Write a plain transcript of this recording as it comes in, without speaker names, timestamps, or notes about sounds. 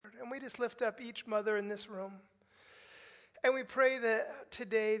just lift up each mother in this room. And we pray that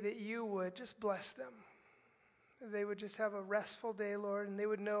today that you would just bless them. They would just have a restful day, Lord, and they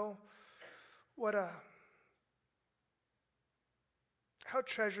would know how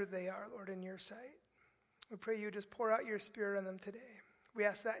treasured they are, Lord, in your sight. We pray you just pour out your Spirit on them today. We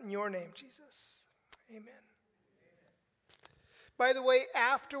ask that in your name, Jesus. Amen. By the way,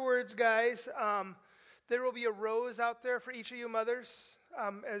 afterwards, guys, there will be a rose out there for each of you mothers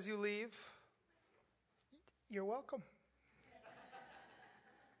as you leave. You're welcome.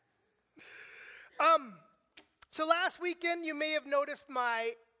 So last weekend, you may have noticed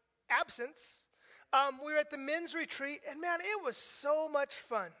my absence. We were at the men's retreat, and man, it was so much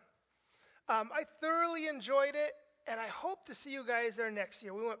fun. I thoroughly enjoyed it, and I hope to see you guys there next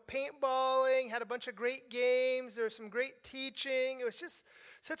year. We went paintballing, had a bunch of great games. There was some great teaching. It was just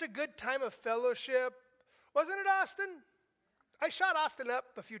such a good time of fellowship. Wasn't it, Austin? I shot Austin up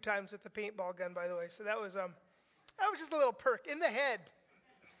a few times with the paintball gun, by the way, so that was just a little perk in the head.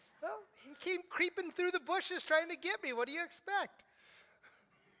 Well, he came creeping through the bushes trying to get me. What do you expect?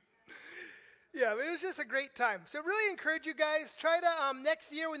 Yeah, it was just a great time. So really encourage you guys, try to,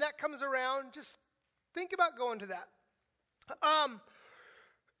 next year when that comes around, just think about going to that.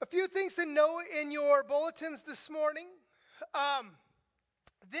 A few things to know in your bulletins this morning.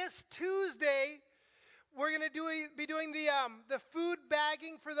 This Tuesday, we're going to be doing the food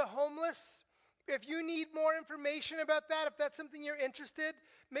bagging for the homeless. If you need more information about that, if that's something you're interested,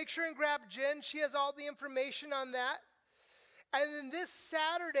 make sure and grab Jen. She has all the information on that. And then this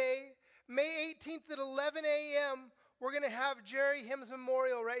Saturday, May 18th at 11 a.m., we're going to have Jerry Hymns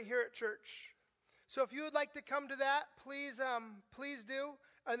Memorial right here at church. So if you would like to come to that, please do.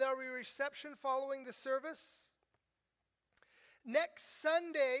 And there will be a reception following the service. Next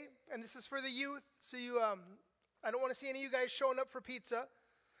Sunday, and this is for the youth, so I don't want to see any of you guys showing up for pizza,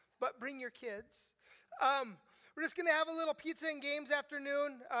 but bring your kids. We're just going to have a little pizza and games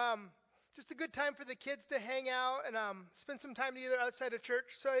afternoon. Just a good time for the kids to hang out and spend some time together outside of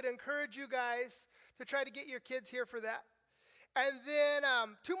church. So I'd encourage you guys to try to get your kids here for that. And then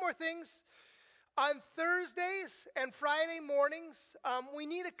two more things. On Thursdays and Friday mornings, we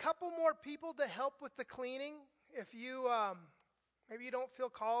need a couple more people to help with the cleaning. If you maybe you don't feel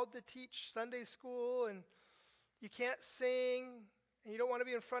called to teach Sunday school and you can't sing and you don't want to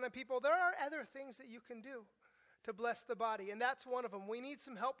be in front of people, there are other things that you can do to bless the body, and that's one of them. We need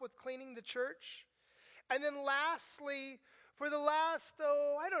some help with cleaning the church. And then lastly, for the last, 2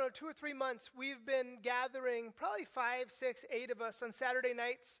 or 3 months, we've been gathering probably 5, 6, 8 of us on Saturday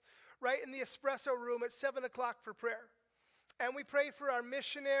nights right in the espresso room at 7 o'clock for prayer. And we pray for our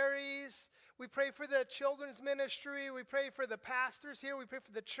missionaries. We pray for the children's ministry. We pray for the pastors here. We pray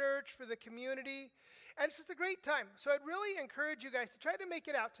for the church, for the community. And it's just a great time. So I'd really encourage you guys to try to make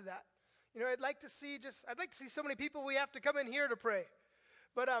it out to that. You know, I'd like to see so many people we have to come in here to pray.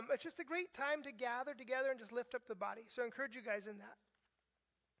 But it's just a great time to gather together and just lift up the body. So I encourage you guys in that.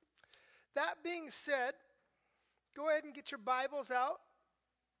 That being said, go ahead and get your Bibles out.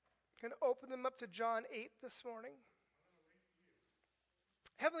 I'm going to open them up to John 8 this morning.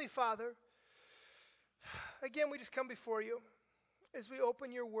 Heavenly Father, again, we just come before you as we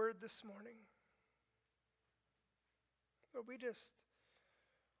open your word this morning. Lord, we just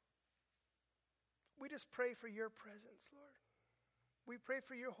pray for your presence, Lord. We pray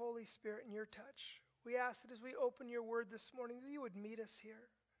for your Holy Spirit and your touch. We ask that as we open your word this morning, that you would meet us here.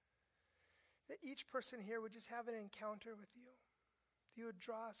 That each person here would just have an encounter with you. That you would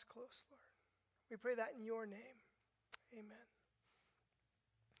draw us close, Lord. We pray that in your name. Amen.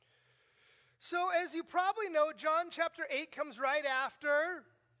 So as you probably know, John chapter 8 comes right after.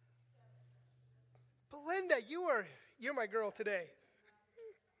 Belinda, you're my girl today.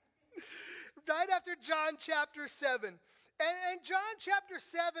 Right after John chapter 7. And John chapter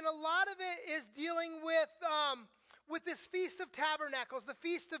 7, a lot of it is dealing with this Feast of Tabernacles, the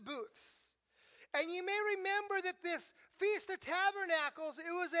Feast of Booths. And you may remember that this Feast of Tabernacles,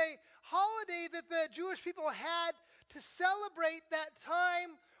 it was a holiday that the Jewish people had to celebrate that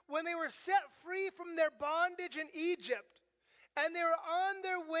time when they were set free from their bondage in Egypt. And they were on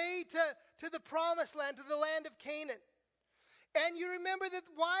their way to the promised land, to the land of Canaan. And you remember that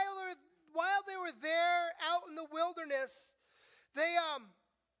while they were there out in the wilderness, they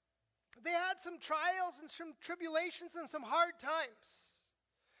had some trials and some tribulations and some hard times.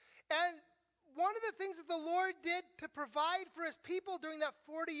 And one of the things that the Lord did to provide for his people during that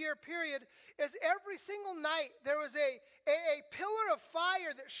 40-year period is every single night there was a pillar of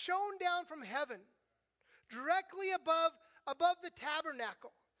fire that shone down from heaven directly above the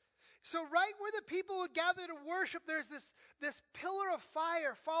tabernacle. So right where the people would gather to worship, there's this pillar of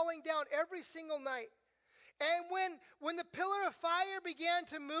fire falling down every single night. And when the pillar of fire began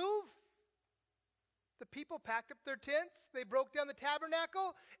to move, the people packed up their tents, they broke down the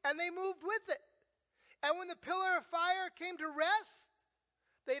tabernacle, and they moved with it. And when the pillar of fire came to rest,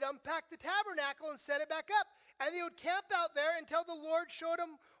 they'd unpack the tabernacle and set it back up. And they would camp out there until the Lord showed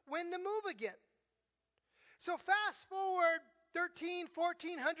them when to move again. So fast forward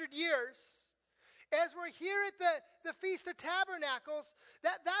 1,400 years, as we're here at the Feast of Tabernacles,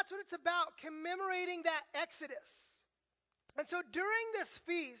 that's what it's about, commemorating that Exodus. And so during this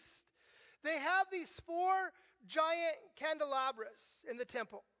feast, they have these 4 giant candelabras in the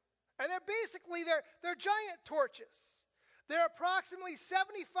temple. And they're giant torches. They're approximately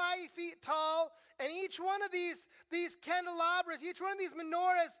 75 feet tall, and each one of these candelabras, each one of these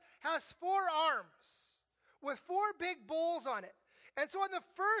menorahs has 4 arms with 4 big bowls on it. And so on the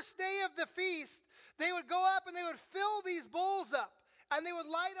first day of the feast, they would go up and they would fill these bowls up, and they would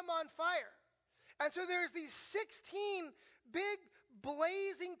light them on fire. And so there's these 16 big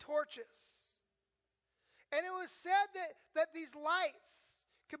blazing torches. And it was said that these lights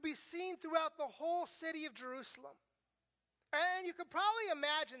could be seen throughout the whole city of Jerusalem. And you could probably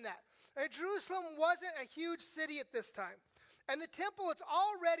imagine that. Jerusalem wasn't a huge city at this time. And the temple, it's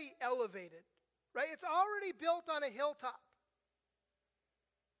already elevated, right? It's already built on a hilltop.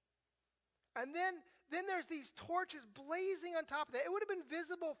 And then there's these torches blazing on top of that. It would have been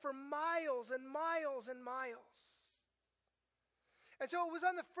visible for miles and miles and miles. And so it was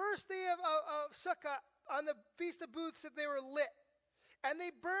on the first day of Sukkot, on the Feast of Booths, that they were lit. And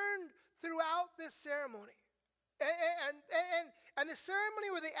they burned throughout this ceremony. And the ceremony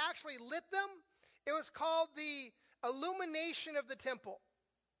where they actually lit them, it was called the illumination of the temple.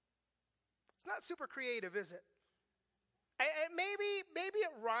 It's not super creative, is it? And maybe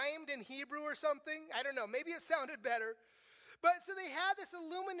it rhymed in Hebrew or something. I don't know. Maybe it sounded better. But so they had this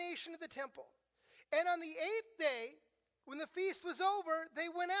illumination of the temple. And on the 8th day, when the feast was over, they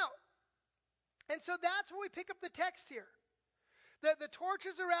went out. And so that's where we pick up the text here. The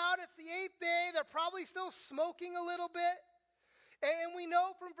torches are out. It's the 8th day. They're probably still smoking a little bit. And we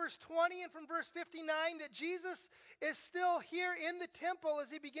know from verse 20 and from verse 59 that Jesus is still here in the temple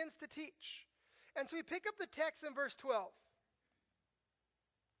as he begins to teach. And so we pick up the text in verse 12.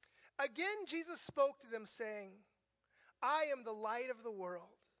 Again, Jesus spoke to them, saying, I am the light of the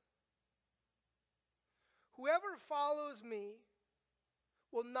world. Whoever follows me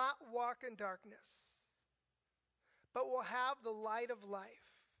will not walk in darkness, but will have the light of life.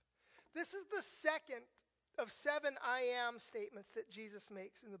 This is the second of 7 I am statements that Jesus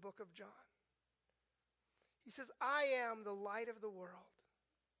makes in the book of John. He says, I am the light of the world.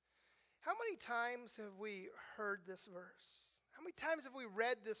 How many times have we heard this verse? How many times have we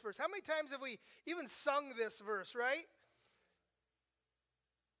read this verse? How many times have we even sung this verse, right?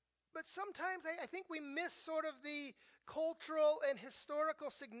 But sometimes I think we miss sort of the cultural and historical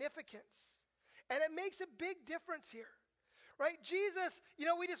significance. And it makes a big difference here, right? Jesus,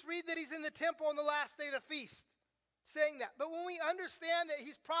 we just read that he's in the temple on the last day of the feast, saying that. But when we understand that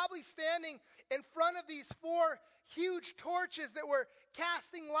he's probably standing in front of these 4 huge torches that were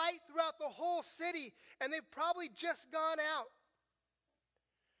casting light throughout the whole city, and they've probably just gone out.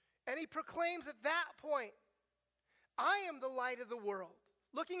 And he proclaims at that point, I am the light of the world,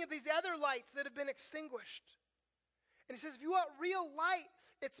 looking at these other lights that have been extinguished. And he says, if you want real light,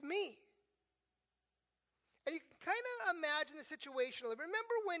 it's me. And you can kind of imagine the situation.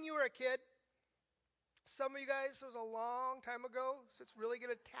 Remember when you were a kid? Some of you guys, it was a long time ago, so it's really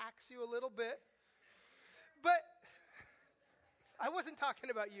going to tax you a little bit. But I wasn't talking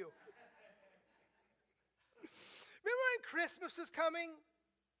about you. Remember when Christmas was coming?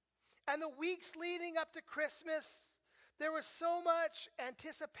 And the weeks leading up to Christmas, there was so much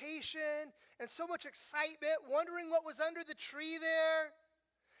anticipation and so much excitement, wondering what was under the tree there.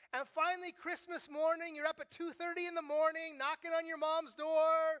 And finally, Christmas morning, you're up at 2:30 in the morning, knocking on your mom's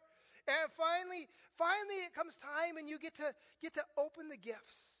door. And finally it comes time and you get to open the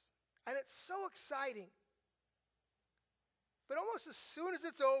gifts. And it's so exciting. But almost as soon as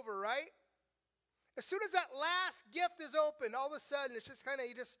it's over, right? As soon as that last gift is open, all of a sudden it's just kind of,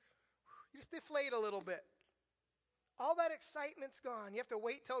 you just deflate a little bit. All that excitement's gone. You have to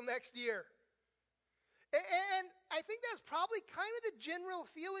wait till next year. And I think that's probably kind of the general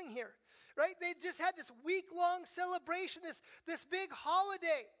feeling here, right? They just had this week-long celebration, this big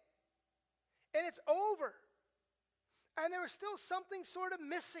holiday, and it's over. And there was still something sort of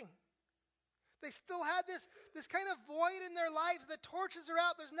missing. They still had this kind of void in their lives. The torches are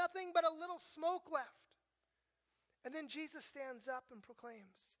out. There's nothing but a little smoke left. And then Jesus stands up and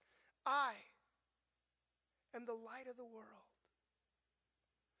proclaims, I am the light of the world.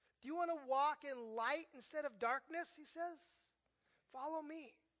 Do you want to walk in light instead of darkness, he says? Follow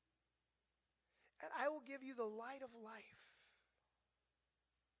me, and I will give you the light of life.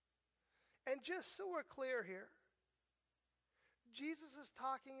 And just so we're clear here, Jesus is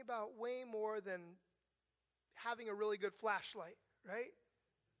talking about way more than having a really good flashlight, right?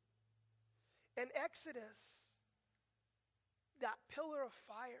 In Exodus, that pillar of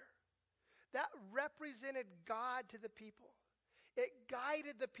fire, that represented God to the people. It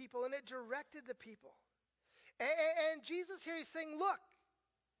guided the people and it directed the people. And Jesus here is saying, look,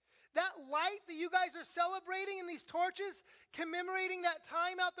 that light that you guys are celebrating in these torches, commemorating that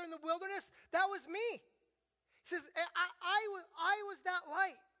time out there in the wilderness, that was me. He says, I was that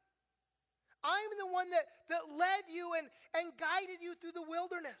light. I'm the one that led you and guided you through the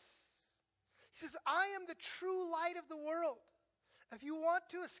wilderness. He says, I am the true light of the world. If you want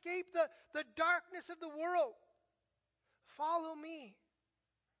to escape the darkness of the world, follow me,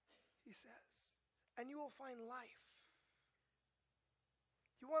 he says, and you will find life.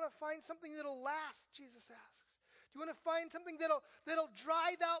 You want to find something that'll last, Jesus asks. Do you want to find something that'll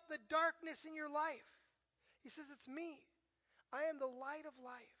drive out the darkness in your life? He says, it's me. I am the light of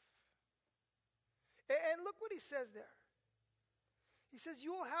life. And look what he says there. He says,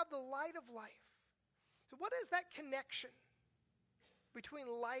 you will have the light of life. So what is that connection between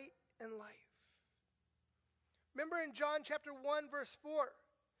light and life? Remember in John chapter 1, verse 4,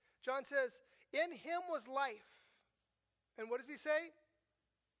 John says, in him was life. And what does he say?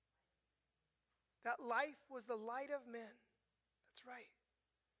 That life was the light of men. That's right.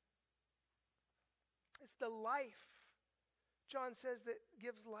 It's the life, John says, that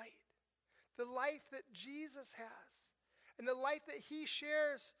gives light. The life that Jesus has. And the life that he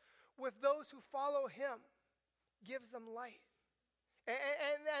shares with those who follow him gives them light.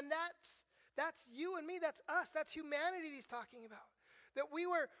 And that's you and me. That's us. That's humanity he's talking about. That we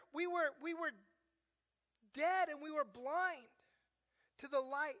were dead and we were blind to the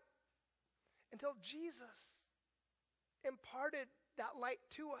light until Jesus imparted that light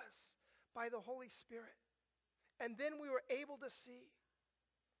to us by the Holy Spirit. And then we were able to see.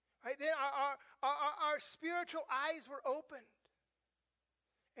 Right? Then our spiritual eyes were opened.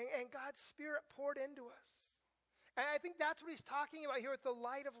 And God's Spirit poured into us. And I think that's what he's talking about here with the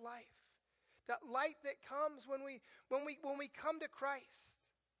light of life. That light that comes when we come to Christ.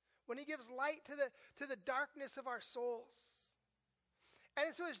 When he gives light to the darkness of our souls.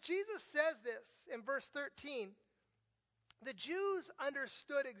 And so as Jesus says this in verse 13, the Jews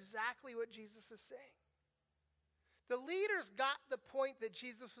understood exactly what Jesus is saying. The leaders got the point that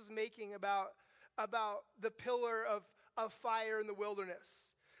Jesus was making about the pillar of fire in the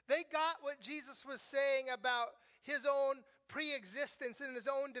wilderness. They got what Jesus was saying about his own pre-existence and his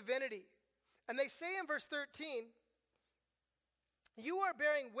own divinity. And they say in verse 13, you are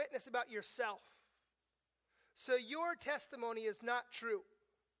bearing witness about yourself. So your testimony is not true.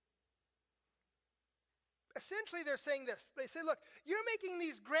 Essentially, they're saying this. They say, look, you're making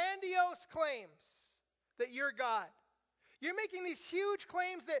these grandiose claims that you're God. You're making these huge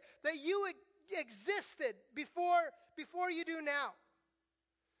claims that you existed before you do now.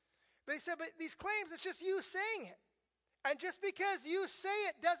 But they said, but these claims, it's just you saying it. And just because you say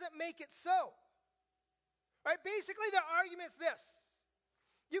it doesn't make it so. Right? Basically, their argument's this.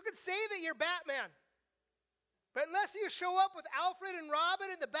 You could say that you're Batman. But unless you show up with Alfred and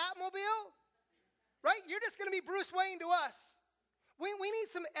Robin in the Batmobile, right? You're just going to be Bruce Wayne to us. We need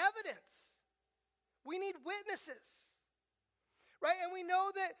some evidence. We need witnesses. Right? And we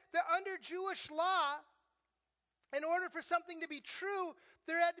know that under Jewish law, in order for something to be true,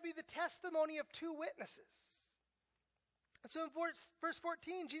 there had to be the testimony of two witnesses. And so in verse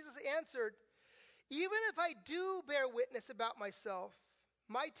 14, Jesus answered, even if I do bear witness about myself,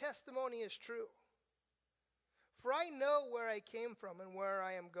 my testimony is true. For I know where I came from and where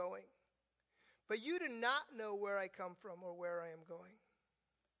I am going. But you do not know where I come from or where I am going.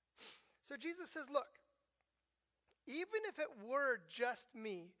 So Jesus says, look, even if it were just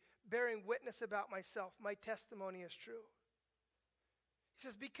me bearing witness about myself, my testimony is true. He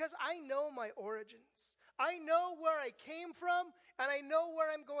says, because I know my origins. I know where I came from, and I know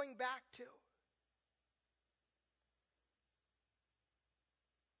where I'm going back to.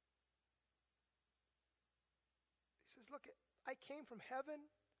 He says, look, I came from heaven,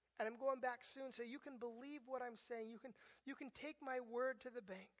 and I'm going back soon, so you can believe what I'm saying. You can take my word to the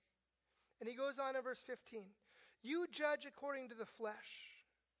bank. And he goes on in verse 15. You judge according to the flesh.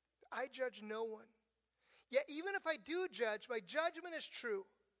 I judge no one. Yet even if I do judge, my judgment is true.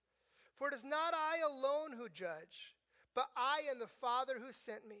 For it is not I alone who judge, but I and the Father who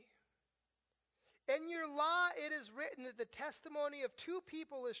sent me. In your law it is written that the testimony of two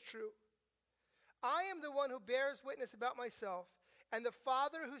people is true. I am the one who bears witness about myself, and the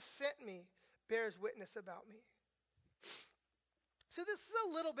Father who sent me bears witness about me. So this is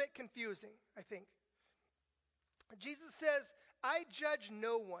a little bit confusing, I think. Jesus says, I judge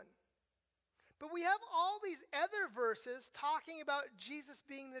no one. But we have all these other verses talking about Jesus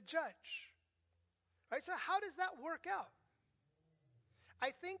being the judge. Right? So how does that work out? I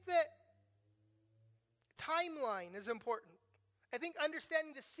think that timeline is important. I think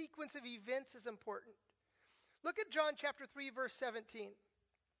understanding the sequence of events is important. Look at John chapter 3, verse 17.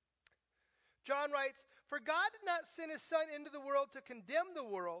 John writes, "For God did not send his Son into the world to condemn the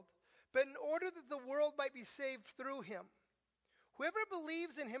world, but in order that the world might be saved through him. Whoever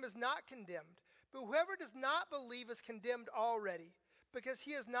believes in him is not condemned, but whoever does not believe is condemned already, because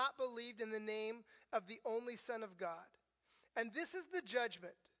he has not believed in the name of the only Son of God. And this is the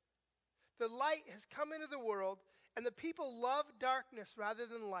judgment. The light has come into the world, and the people loved darkness rather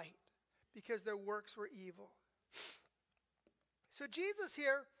than light, because their works were evil." So Jesus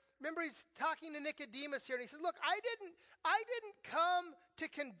here, remember he's talking to Nicodemus here, and he says, look, I didn't come to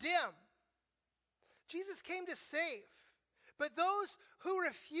condemn. Jesus came to save. But those who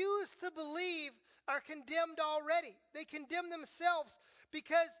refuse to believe are condemned already. They condemn themselves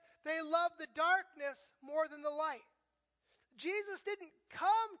because they love the darkness more than the light. Jesus didn't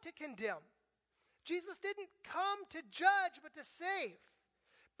come to condemn. Jesus didn't come to judge, but to save.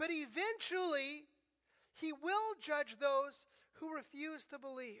 But eventually, he will judge those who refuse to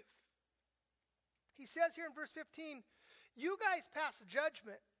believe. He says here in verse 15, you guys pass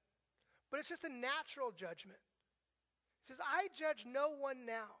judgment, but it's just a natural judgment. He says, I judge no one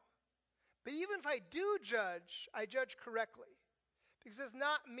now. But even if I do judge, I judge correctly. Because it's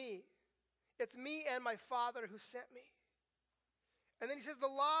not me. It's me and my Father who sent me. And then he says, the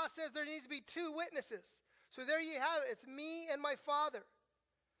law says there needs to be two witnesses. So there you have it. It's me and my Father.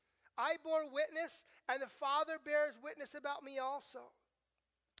 I bore witness, and the Father bears witness about me also.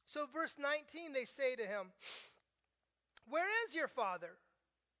 So verse 19, they say to him, where is your Father?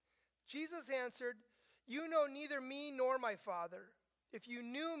 Jesus answered, you know neither me nor my Father. If you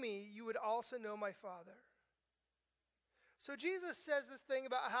knew me, you would also know my Father. So Jesus says this thing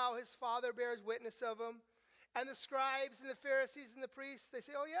about how his Father bears witness of him. And the scribes and the Pharisees and the priests, they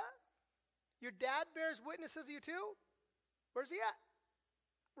say, oh yeah? Your dad bears witness of you too? Where's he at?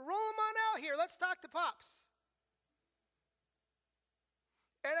 Roll him on out here. Let's talk to Pops.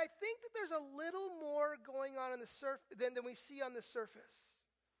 And I think that there's a little more going on in the than we see on the surface.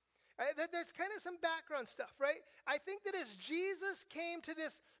 There's kind of some background stuff, right? I think that as Jesus came to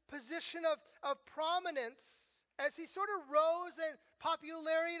this position of prominence, as he sort of rose in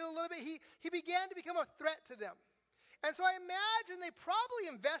popularity a little bit, he began to become a threat to them. And so I imagine they probably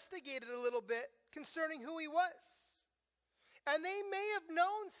investigated a little bit concerning who he was. And they may have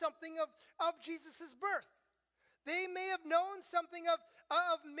known something of Jesus' birth. They may have known something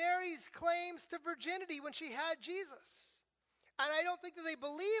of Mary's claims to virginity when she had Jesus. And I don't think that they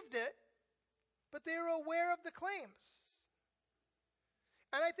believed it, but they were aware of the claims.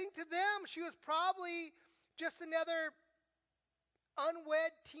 And I think to them, she was probably just another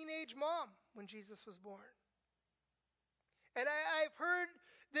unwed teenage mom when Jesus was born. And I've heard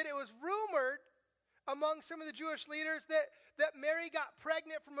that it was rumored among some of the Jewish leaders that Mary got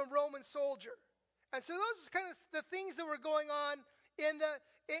pregnant from a Roman soldier. And so those are kind of the things that were going on in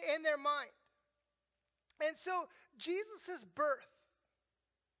their mind. And so Jesus' birth,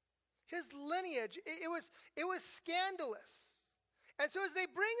 his lineage, it was scandalous. And so as they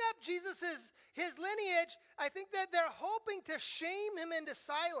bring up his lineage, I think that they're hoping to shame him into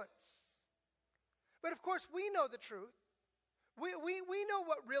silence. But of course, we know the truth. We know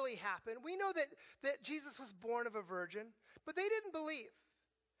what really happened. We know that Jesus was born of a virgin, but they didn't believe.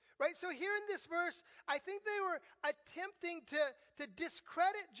 Right? So here in this verse, I think they were attempting to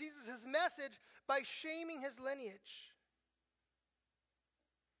discredit Jesus' message by shaming his lineage.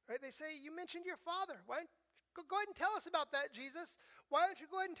 Right? They say, you mentioned your father. Why don't go ahead and tell us about that, Jesus. Why don't you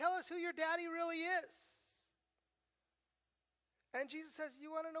go ahead and tell us who your daddy really is? And Jesus says,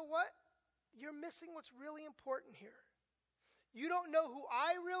 you want to know what? You're missing what's really important here. You don't know who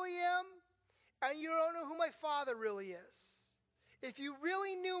I really am, and you don't know who my Father really is. If you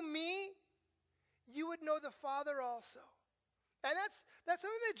really knew me, you would know the Father also. And that's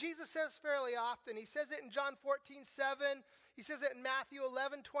something that Jesus says fairly often. He says it in John 14:7. He says it in Matthew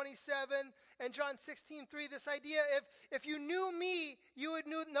 11:27 and John 16:3. This idea, if you knew me, you would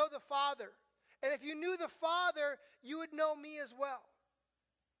know the Father. And if you knew the Father, you would know me as well.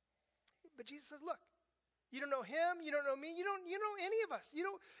 But Jesus says, look, You don't know him. You don't know me. You don't know any of us.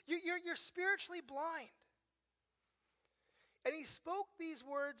 You're spiritually blind. And he spoke these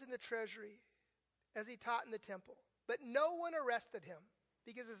words in the treasury as he taught in the temple. But no one arrested him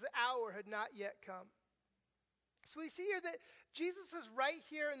because his hour had not yet come. So we see here that Jesus is right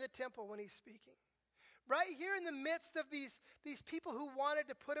here in the temple when he's speaking. Right here in the midst of these people who wanted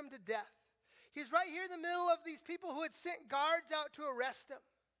to put him to death. He's right here in the middle of these people who had sent guards out to arrest him.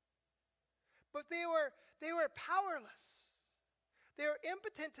 But they were powerless. They were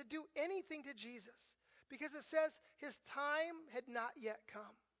impotent to do anything to Jesus because it says his time had not yet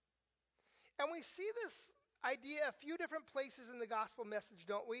come. And we see this idea a few different places in the gospel message,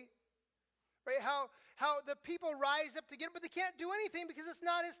 don't we? Right? How the people rise up to get him, but they can't do anything because it's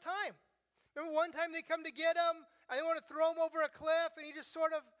not his time. Remember one time they come to get him and they want to throw him over a cliff and he just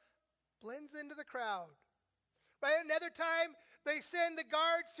sort of blends into the crowd. Right? Another time they send the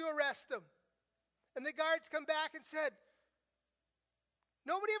guards to arrest him. And the guards come back and said,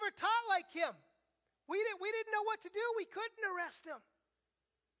 nobody ever taught like him. We didn't know what to do. We couldn't arrest him.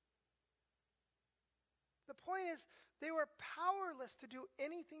 The point is, they were powerless to do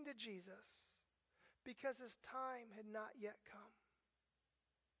anything to Jesus because his time had not yet come.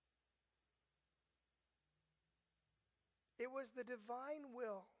 It was the divine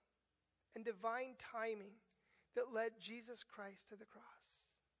will and divine timing that led Jesus Christ to the cross.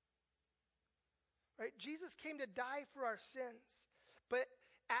 Right? Jesus came to die for our sins, but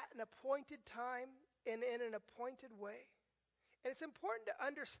at an appointed time and in an appointed way. And it's important to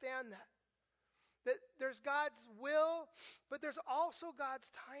understand that there's God's will, but there's also God's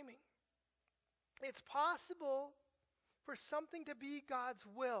timing. It's possible for something to be God's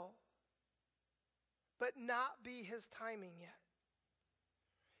will, but not be his timing yet.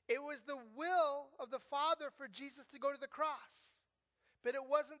 It was the will of the Father for Jesus to go to the cross, but it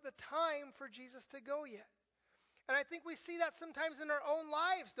wasn't the time for Jesus to go yet. And I think we see that sometimes in our own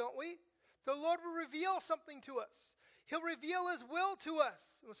lives, don't we? The Lord will reveal something to us. He'll reveal his will to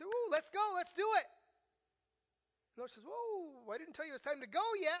us. And we'll say, "Ooh, let's go, let's do it." And the Lord says, "Whoa, I didn't tell you it was time to go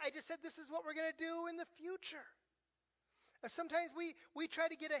yet. I just said this is what we're going to do in the future." And sometimes we try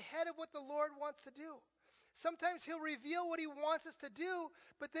to get ahead of what the Lord wants to do. Sometimes he'll reveal what he wants us to do,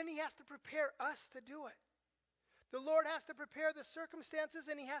 but then he has to prepare us to do it. The Lord has to prepare the circumstances,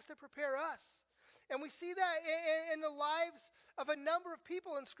 and he has to prepare us. And we see that in the lives of a number of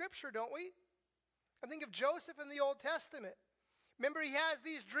people in Scripture, don't we? I think of Joseph in the Old Testament. Remember, he has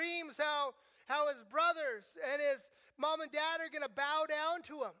these dreams how his brothers and his mom and dad are going to bow down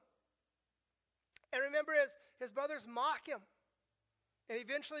to him. And remember, his brothers mock him. And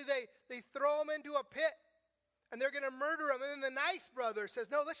eventually they throw him into a pit, and they're going to murder him. And then the nice brother says,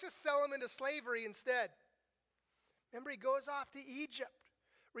 "No, let's just sell him into slavery instead." Remember, he goes off to Egypt,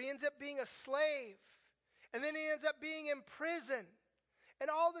 where he ends up being a slave. And then he ends up being in prison. And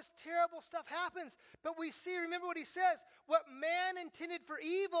all this terrible stuff happens. But we see, remember what he says, what man intended for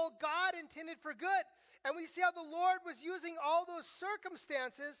evil, God intended for good. And we see how the Lord was using all those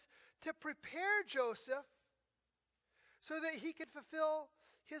circumstances to prepare Joseph so that he could fulfill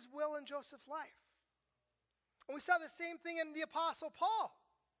his will in Joseph's life. And we saw the same thing in the Apostle Paul.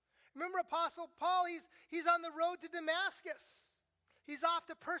 Remember Apostle Paul, he's on the road to Damascus. He's off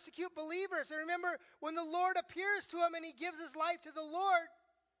to persecute believers. And remember, when the Lord appears to him and he gives his life to the Lord,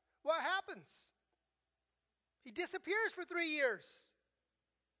 what happens? He disappears for 3 years.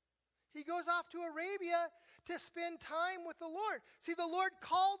 He goes off to Arabia to spend time with the Lord. See, the Lord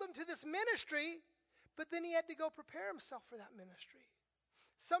called him to this ministry, but then he had to go prepare himself for that ministry.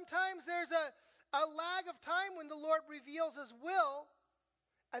 Sometimes there's a lag of time when the Lord reveals his will,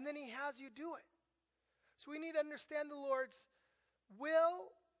 and then he has you do it. So we need to understand the Lord's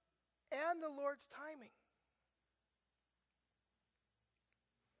will and the Lord's timing.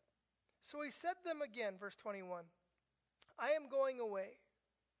 So he said to them again, verse 21, "I am going away,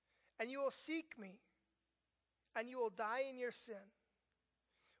 and you will seek me, and you will die in your sin.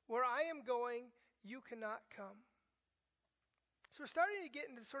 Where I am going, you cannot come." So we're starting to get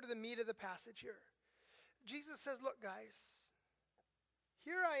into sort of the meat of the passage here. Jesus says, "Look, guys,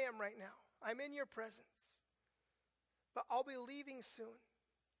 here I am right now. I'm in your presence. But I'll be leaving soon.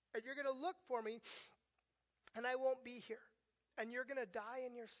 And you're going to look for me, and I won't be here. And you're going to die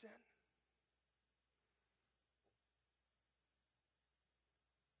in your sin."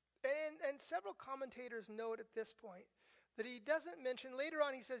 And several commentators note at this point that he doesn't mention, later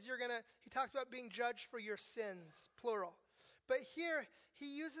on he says he talks about being judged for your sins, plural. But here he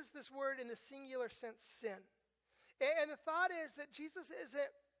uses this word in the singular sense, sin. And the thought is that Jesus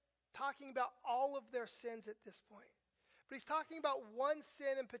isn't talking about all of their sins at this point. But he's talking about one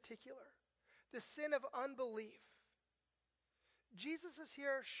sin in particular the sin of unbelief. Jesus is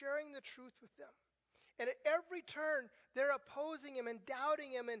here sharing the truth with them. And at every turn, they're opposing him and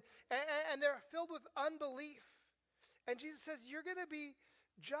doubting him, and they're filled with unbelief. And Jesus says, you're going to be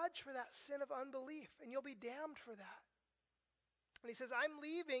judged for that sin of unbelief, and you'll be damned for that. And he says, I'm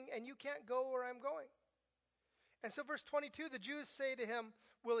leaving, and you can't go where I'm going. And so verse 22, the Jews say to him,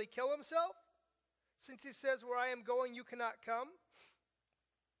 will he kill himself? Since he says, where I am going, you cannot come.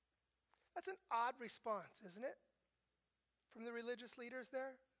 That's an odd response, isn't it? From the religious leaders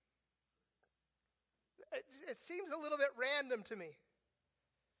there. It seems a little bit random to me.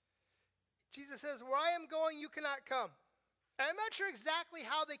 Jesus says, where I am going, you cannot come. And I'm not sure exactly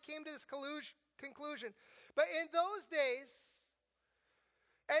how they came to this conclusion. But in those days,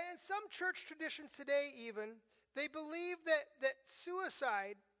 and in some church traditions today even, they believe that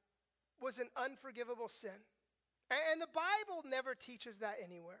suicide was an unforgivable sin. And the Bible never teaches that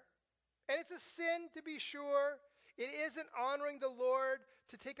anywhere. And it's a sin, to be sure. It isn't honoring the Lord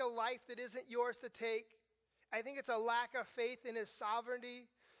to take a life that isn't yours to take. I think it's a lack of faith in his sovereignty.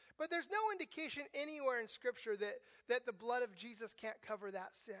 But there's no indication anywhere in Scripture that the blood of Jesus can't cover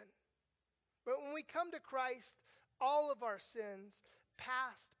that sin. But when we come to Christ, all of our sins,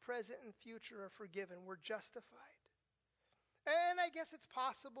 past, present, and future, are forgiven. We're justified. And I guess it's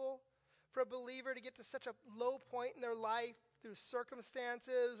possible for a believer to get to such a low point in their life through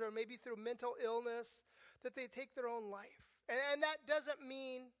circumstances or maybe through mental illness that they take their own life. And that doesn't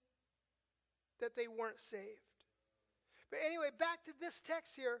mean that they weren't saved. But anyway, back to this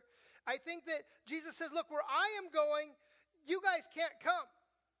text here. I think that Jesus says, look, where I am going, you guys can't come.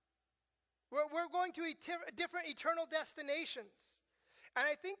 We're going to different eternal destinations. And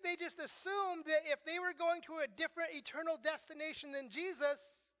I think they just assumed that if they were going to a different eternal destination than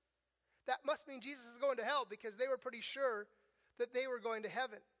Jesus, that must mean Jesus is going to hell, because they were pretty sure that they were going to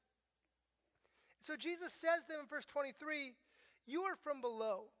heaven. So Jesus says to them in verse 23, you are from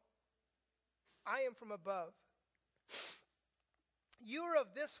below. I am from above. You are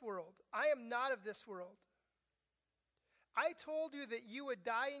of this world. I am not of this world. I told you that you would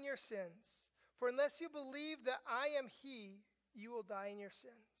die in your sins. For unless you believe that I am he, you will die in your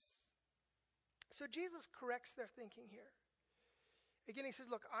sins. So Jesus corrects their thinking here. Again, he says,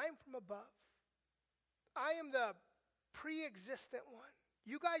 look, I'm from above. I am the pre-existent one.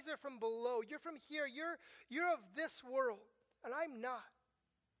 You guys are from below. You're from here. You're of this world, and I'm not.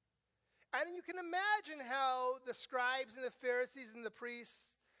 And you can imagine how the scribes and the Pharisees and the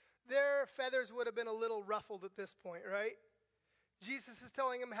priests, their feathers would have been a little ruffled at this point, right? Jesus is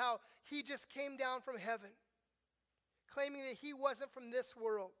telling them how he just came down from heaven, claiming that he wasn't from this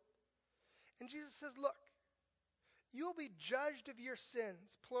world. And Jesus says, look, you'll be judged of your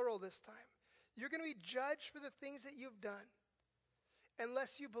sins, plural this time. You're going to be judged for the things that you've done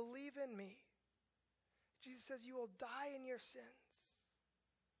unless you believe in me. Jesus says you will die in your sins.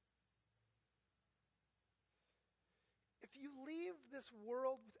 If you leave this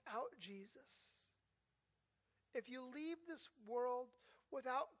world without Jesus, if you leave this world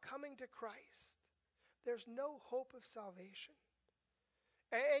without coming to Christ, there's no hope of salvation.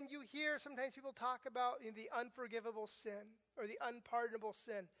 And you hear sometimes people talk about the unforgivable sin or the unpardonable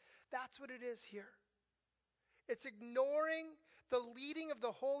sin. That's what it is here. It's ignoring the leading of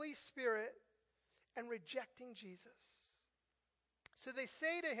the Holy Spirit and rejecting Jesus. So they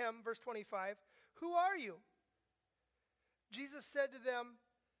say to him, verse 25, who are you? Jesus said to them,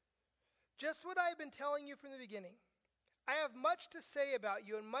 just what I have been telling you from the beginning. I have much to say about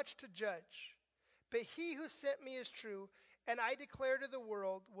you and much to judge. But he who sent me is true, and I declare to the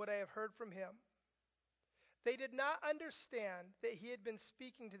world what I have heard from him. They did not understand that he had been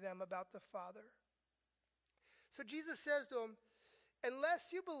speaking to them about the Father. So Jesus says to them,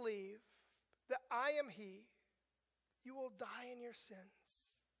 unless you believe that I am he, you will die in your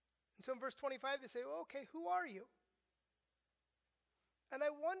sins. And so in verse 25 they say, well, okay, who are you? And I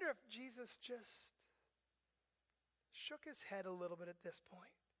wonder if Jesus just shook his head a little bit at this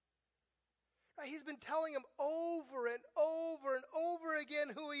point. Right? He's been telling them over and over and over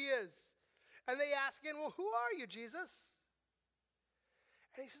again who he is. And they ask again, well, who are you, Jesus?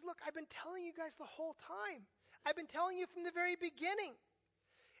 And he says, look, I've been telling you guys the whole time. I've been telling you from the very beginning.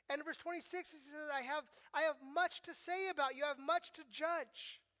 And in verse 26, he says, I have much to say about you. I have much to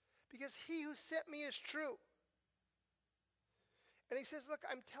judge, because he who sent me is true. And he says, look,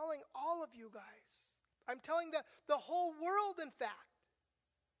 I'm telling all of you guys. I'm telling the whole world, in fact,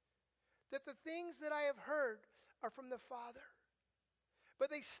 that the things that I have heard are from the Father. But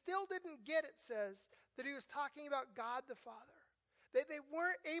they still didn't get, it says, that he was talking about God the Father. They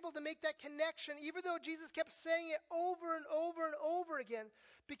weren't able to make that connection, even though Jesus kept saying it over and over and over again.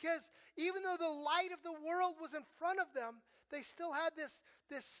 Because even though the light of the world was in front of them, they still had this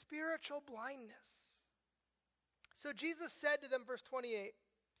spiritual blindness. So Jesus said to them, verse 28,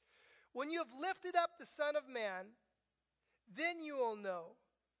 "When you have lifted up the Son of Man, then you will know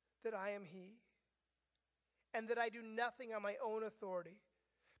that I am he, and that I do nothing on my own authority,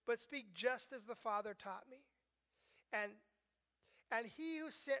 but speak just as the Father taught me. And he who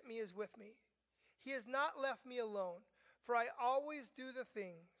sent me is with me. He has not left me alone, for I always do the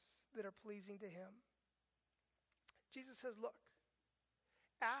things that are pleasing to him." Jesus says, look,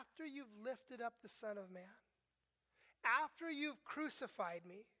 after you've lifted up the Son of Man, after you've crucified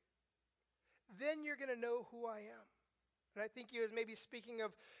me, then you're going to know who I am. And I think he was maybe speaking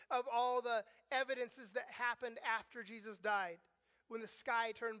of all the evidences that happened after Jesus died, when the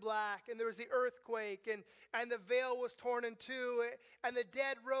sky turned black and there was the earthquake and the veil was torn in two and the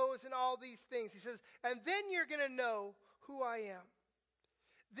dead rose and all these things. He says, and then you're going to know who I am.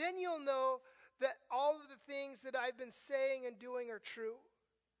 Then you'll know that all of the things that I've been saying and doing are true.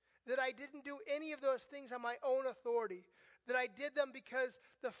 That I didn't do any of those things on my own authority. That I did them because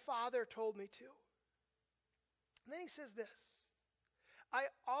the Father told me to. And then he says this, I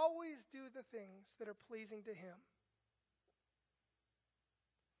always do the things that are pleasing to him.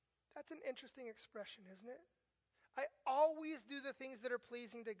 That's an interesting expression, isn't it? I always do the things that are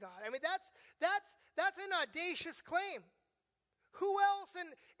pleasing to God. I mean, that's an audacious claim. Who else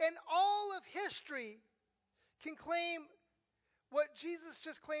in all of history can claim what Jesus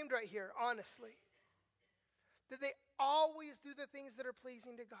just claimed right here, honestly? That they always do the things that are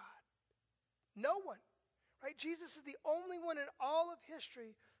pleasing to God. No one, right? Jesus is the only one in all of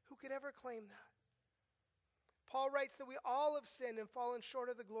history who could ever claim that. Paul writes that we all have sinned and fallen short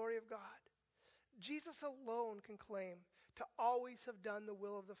of the glory of God. Jesus alone can claim to always have done the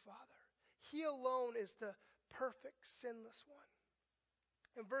will of the Father. He alone is the perfect, sinless one.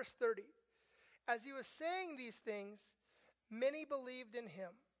 In verse 30, as he was saying these things, many believed in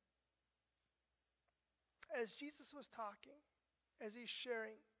him. As Jesus was talking, as he's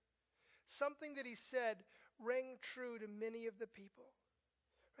sharing, something that he said rang true to many of the people.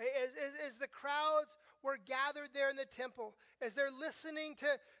 Right? As the crowds were gathered there in the temple, as they're listening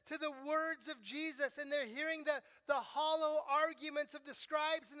to the words of Jesus and they're hearing the hollow arguments of the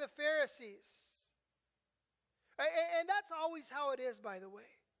scribes and the Pharisees. And that's always how it is, by the way.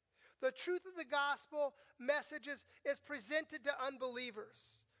 The truth of the gospel message is presented to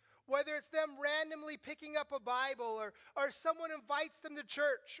unbelievers. Whether it's them randomly picking up a Bible or someone invites them to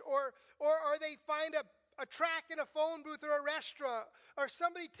church or they find a tract in a phone booth or a restaurant or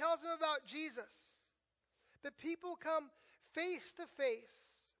somebody tells them about Jesus. The people come face to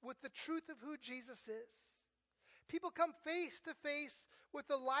face with the truth of who Jesus is. People come face to face with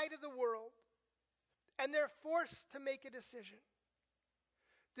the light of the world and they're forced to make a decision.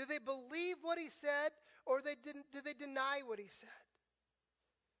 Do they believe what he said or do they deny what he said?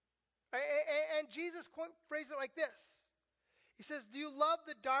 And Jesus phrased it like this. He says, do you love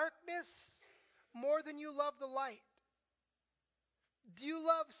the darkness more than you love the light? Do you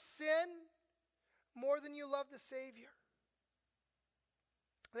love sin more than you love the Savior?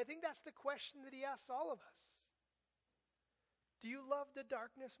 And I think that's the question that he asks all of us. Do you love the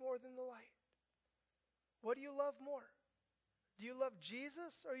darkness more than the light? What do you love more? Do you love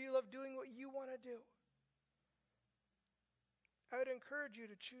Jesus or you love doing what you want to do? I would encourage you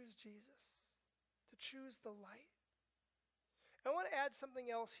to choose Jesus, to choose the light. I want to add something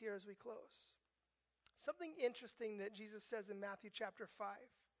else here as we close. Something interesting that Jesus says in Matthew chapter 5.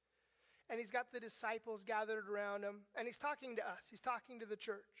 And he's got the disciples gathered around him, and he's talking to us. He's talking to the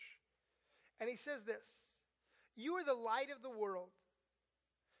church. And he says this, you are the light of the world.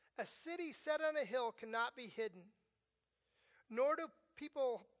 A city set on a hill cannot be hidden. Nor do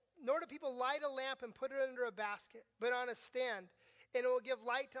people light a lamp and put it under a basket, but on a stand, and it will give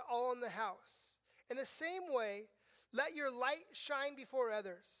light to all in the house. In the same way, let your light shine before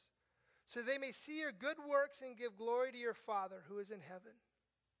others, so they may see your good works and give glory to your Father who is in heaven.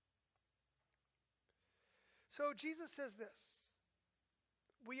 So Jesus says this,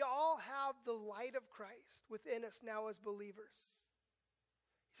 we all have the light of Christ within us now as believers.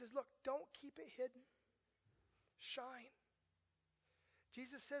 He says, look, don't keep it hidden. Shine.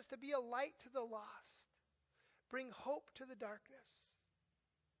 Jesus says to be a light to the lost. Bring hope to the darkness.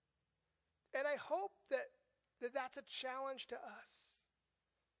 And I hope that that's a challenge to us.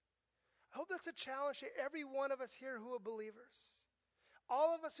 I hope that's a challenge to every one of us here who are believers.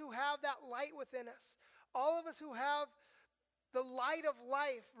 All of us who have that light within us. All of us who have the light of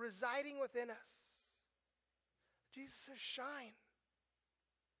life residing within us. Jesus says, shine.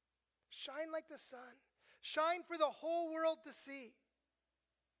 Shine like the sun. Shine for the whole world to see.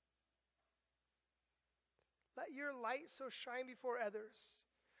 Let your light so shine before others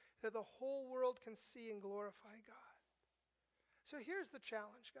that the whole world can see and glorify God. So here's the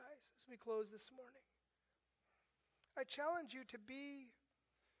challenge, guys, as we close this morning. I challenge you to be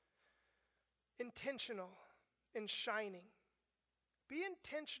intentional in shining. Be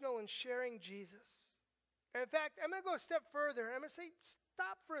intentional in sharing Jesus. And in fact, I'm going to go a step further. I'm going to say,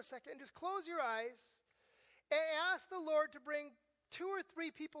 stop for a second and just close your eyes and ask the Lord to bring 2 or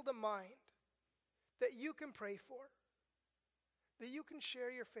 3 people to mind that you can pray for, that you can share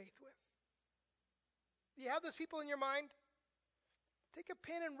your faith with. Do you have those people in your mind? Take a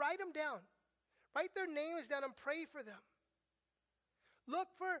pen and write them down. Write their names down and pray for them. Look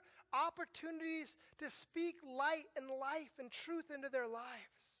for opportunities to speak light and life and truth into their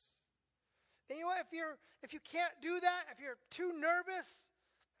lives. And you know what? If you can't do that, if you're too nervous,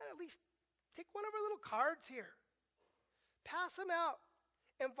 at least take one of our little cards here. Pass them out.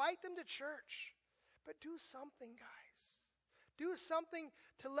 Invite them to church. But do something, guys. Do something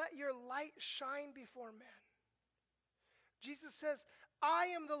to let your light shine before men. Jesus says, I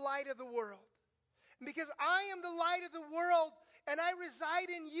am the light of the world. And because I am the light of the world and I reside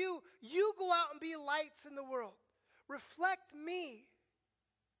in you, you go out and be lights in the world. Reflect me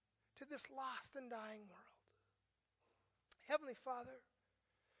to this lost and dying world. Heavenly Father,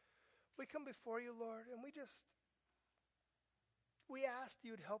 we come before you, Lord, and we ask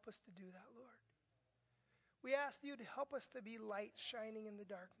you to help us to do that, Lord. We ask you to help us to be light shining in the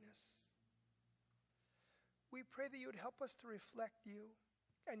darkness. We pray that you would help us to reflect you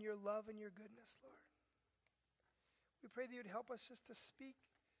and your love and your goodness, Lord. We pray that you would help us just to speak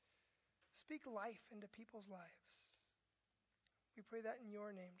life into people's lives. We pray that in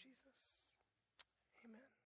your name, Jesus.